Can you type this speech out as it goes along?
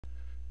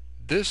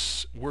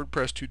This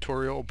WordPress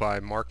tutorial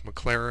by Mark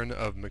McLaren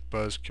of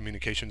McBuzz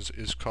Communications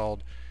is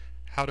called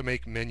How to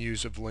Make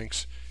Menus of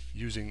Links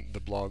Using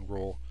the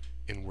Blogroll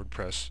in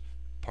WordPress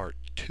Part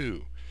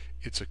 2.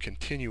 It's a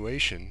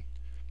continuation,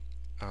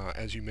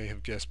 as you may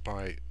have guessed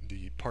by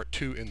the Part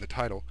 2 in the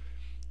title,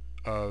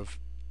 of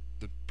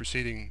the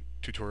preceding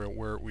tutorial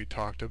where we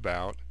talked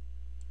about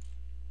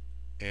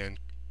and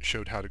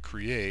showed how to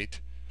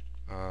create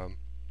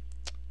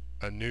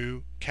a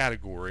new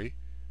category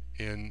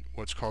in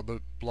what's called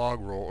the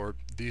Blogroll, or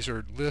these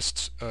are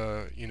lists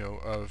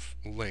of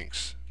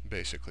links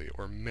basically,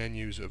 or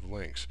menus of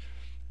links,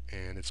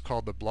 and it's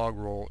called the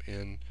Blogroll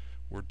in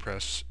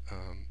WordPress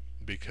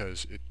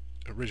because it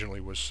originally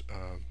was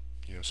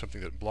something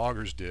that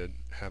bloggers did,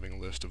 having a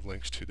list of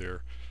links to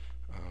their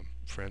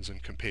friends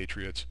and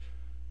compatriots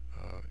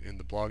in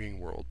the blogging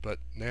world. But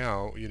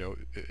now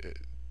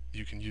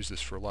you can use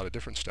this for a lot of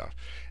different stuff,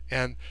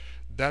 and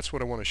that's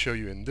what I want to show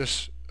you in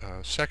this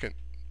second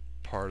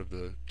part of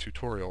the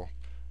tutorial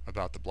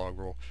about the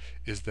Blogroll,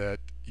 is that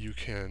you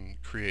can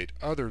create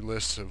other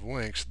lists of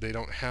links. They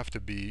don't have to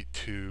be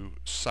to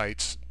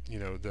sites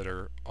that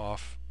are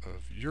off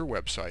of your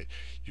website.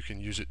 You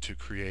can use it to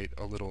create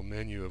a little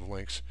menu of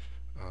links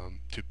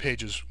to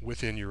pages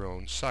within your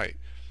own site.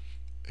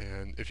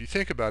 And if you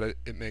think about it,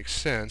 it makes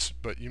sense,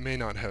 but you may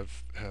not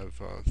have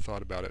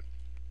thought about it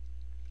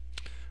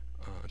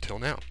until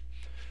now.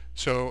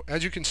 So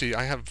as you can see,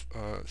 I have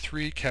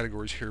three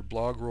categories here: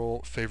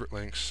 Blogroll, favorite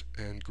links,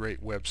 and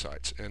great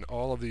websites. And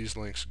all of these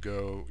links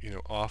go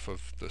off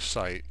of the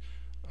site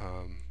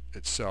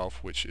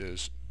itself, which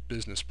is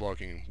Business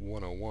Blogging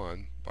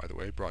 101, by the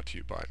way, brought to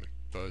you by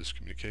McBuzz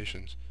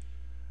Communications.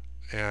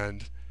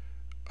 And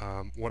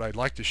what I'd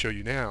like to show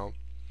you now,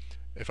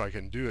 if I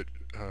can do it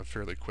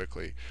fairly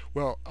quickly,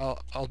 well,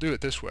 I'll do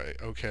it this way,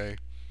 okay?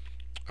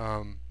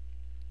 I've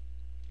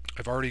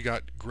already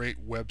got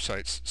great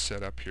websites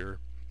set up here.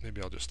 Maybe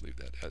I'll just leave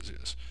that as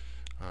is.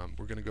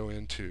 We're going to go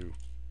into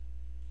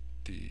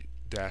the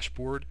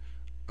dashboard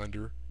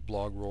under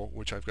Blogroll,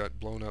 which I've got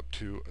blown up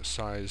to a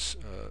size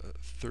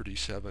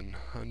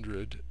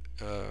 3700.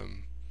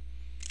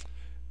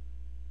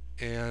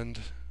 And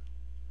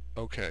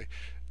okay,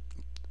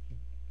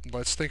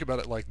 let's think about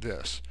it like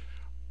this.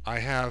 I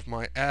have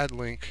my add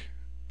link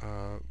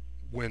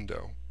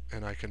window,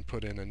 and I can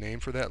put in a name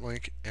for that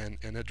link and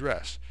an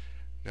address.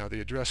 Now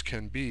the address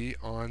can be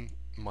on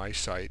my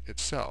site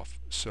itself.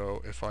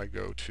 So if I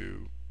go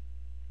to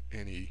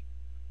any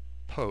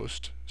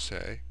post,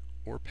 say,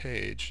 or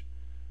page,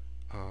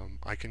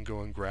 I can go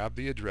and grab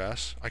the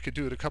address. I could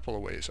do it a couple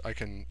of ways. I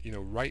can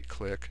right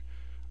click,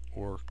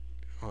 or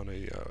on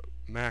a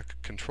Mac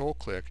control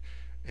click,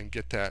 and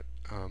get that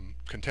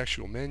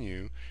contextual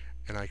menu,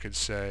 and I could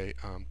say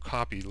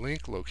copy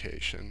link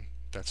location.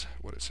 That's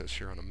what it says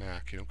here on a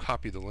Mac,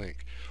 copy the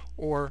link.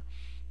 Or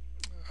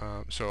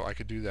so I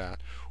could do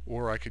that,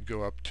 or I could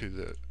go up to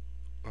the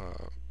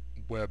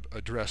web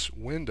address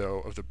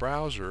window of the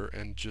browser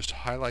and just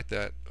highlight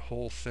that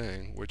whole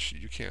thing, which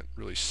you can't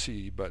really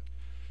see, but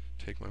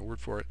take my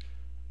word for it.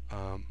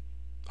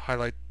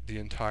 Highlight the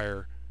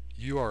entire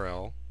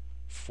URL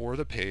for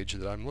the page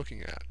that I'm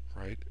looking at,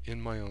 right,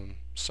 in my own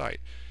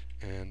site,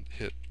 and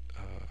hit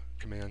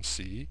Command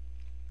C.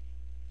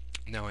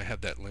 Now I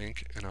have that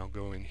link, and I'll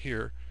go in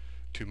here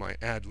to my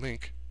add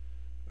link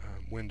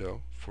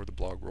window for the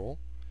Blogroll,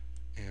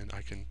 and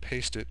I can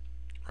paste it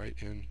right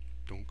in.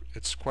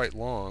 It's quite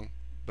long,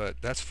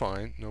 but that's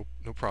fine, no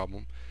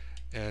problem.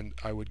 And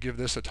I would give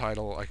this a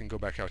title. I can go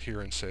back out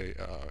here and say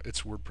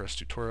it's WordPress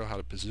tutorial, how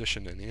to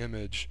position an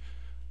image,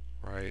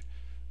 right?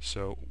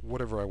 So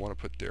whatever I want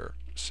to put there,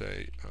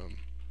 say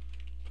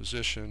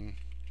position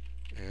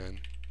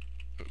and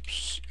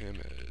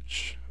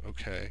image,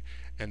 okay.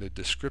 And the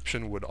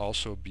description would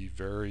also be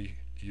very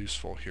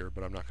useful here,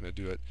 but I'm not going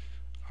to do it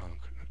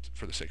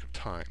for the sake of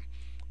time.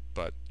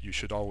 But you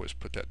should always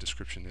put that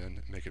description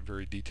in, make it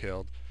very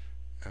detailed,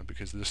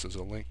 because this is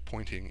a link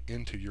pointing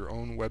into your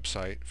own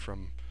website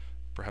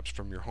perhaps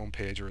from your home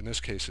page, or in this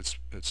case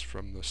it's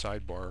from the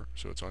sidebar,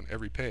 so it's on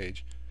every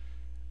page,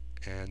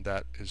 and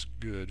that is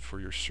good for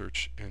your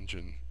search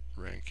engine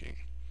ranking.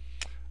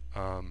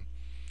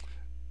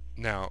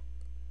 Now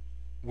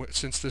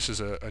since this is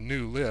a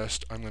new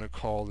list, I'm going to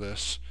call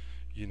this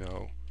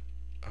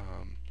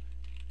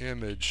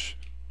image,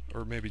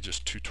 or maybe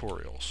just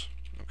tutorials,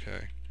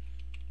 okay?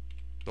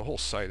 The whole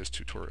site is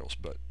tutorials,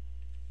 but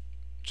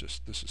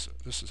just this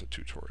is a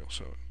tutorial.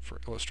 So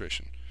for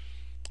illustration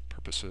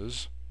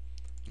purposes,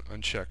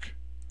 uncheck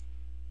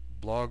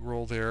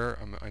Blogroll there.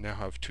 I now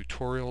have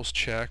tutorials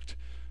checked.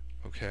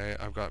 Okay,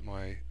 I've got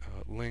my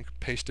link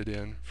pasted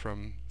in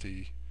from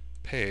the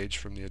page,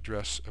 from the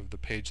address of the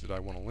page that I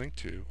want to link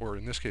to, or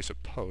in this case a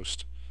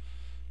post.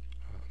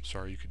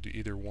 Sorry, you could do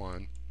either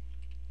one.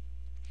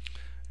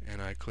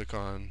 And I click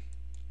on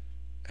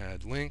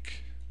add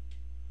link,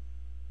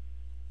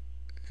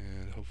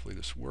 and hopefully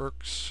this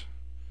works.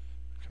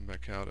 Come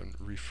back out and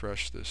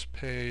refresh this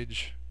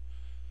page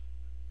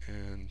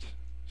and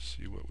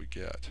see what we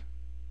get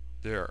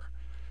there.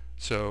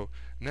 So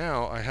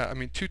now I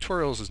mean,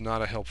 tutorials is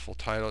not a helpful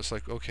title. It's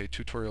like, okay,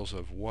 tutorials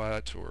of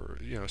what, or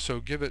so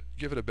give it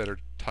a better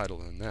title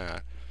than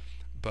that.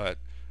 But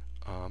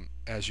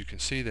as you can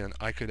see, then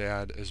I could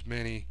add as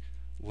many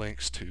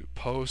links to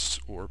posts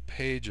or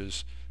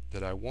pages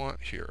that I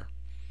want here.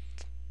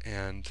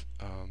 And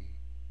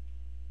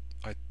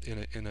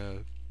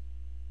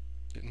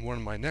in one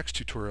of my next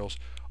tutorials,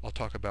 I'll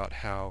talk about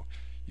how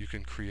you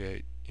can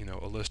create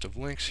a list of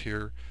links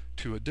here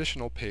to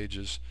additional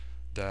pages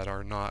that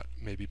are not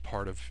maybe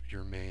part of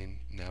your main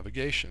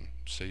navigation.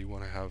 Say you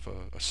want to have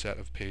a set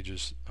of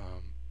pages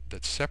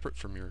that's separate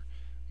from your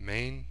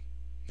main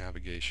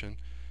navigation.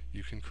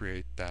 You can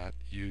create that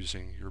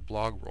using your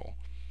Blogroll.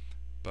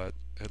 But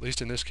at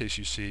least in this case,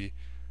 you see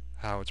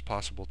how it's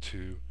possible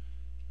to,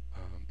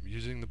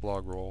 using the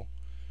Blogroll,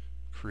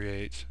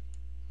 create.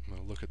 I'm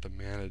going to look at the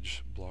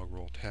Manage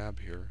Blogroll tab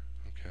here.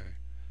 Okay.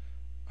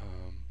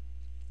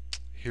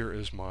 Here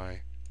is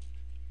my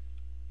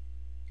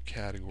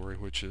category,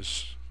 which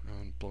is,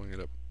 I'm blowing it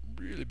up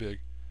really big,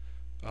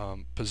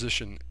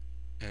 position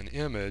and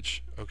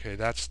image. Okay,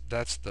 that's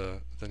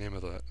the name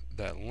of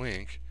that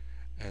link,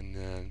 and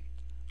then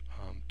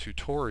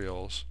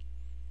tutorials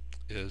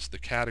is the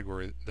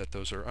category that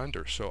those are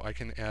under. So I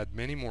can add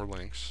many more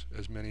links,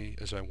 as many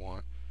as I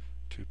want,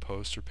 to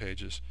posts or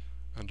pages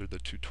under the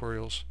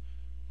tutorials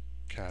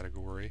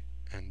category,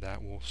 and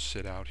that will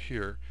sit out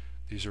here.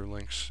 These are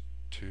links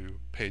to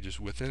pages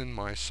within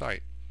my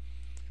site.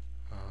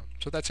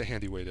 So that's a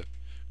handy way to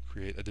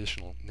create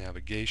additional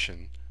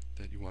navigation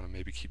that you want to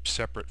maybe keep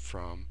separate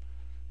from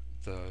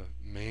the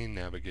main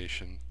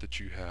navigation that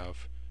you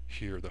have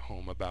here, the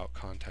home, about,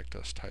 contact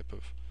us type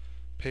of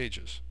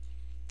pages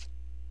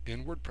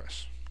in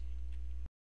WordPress.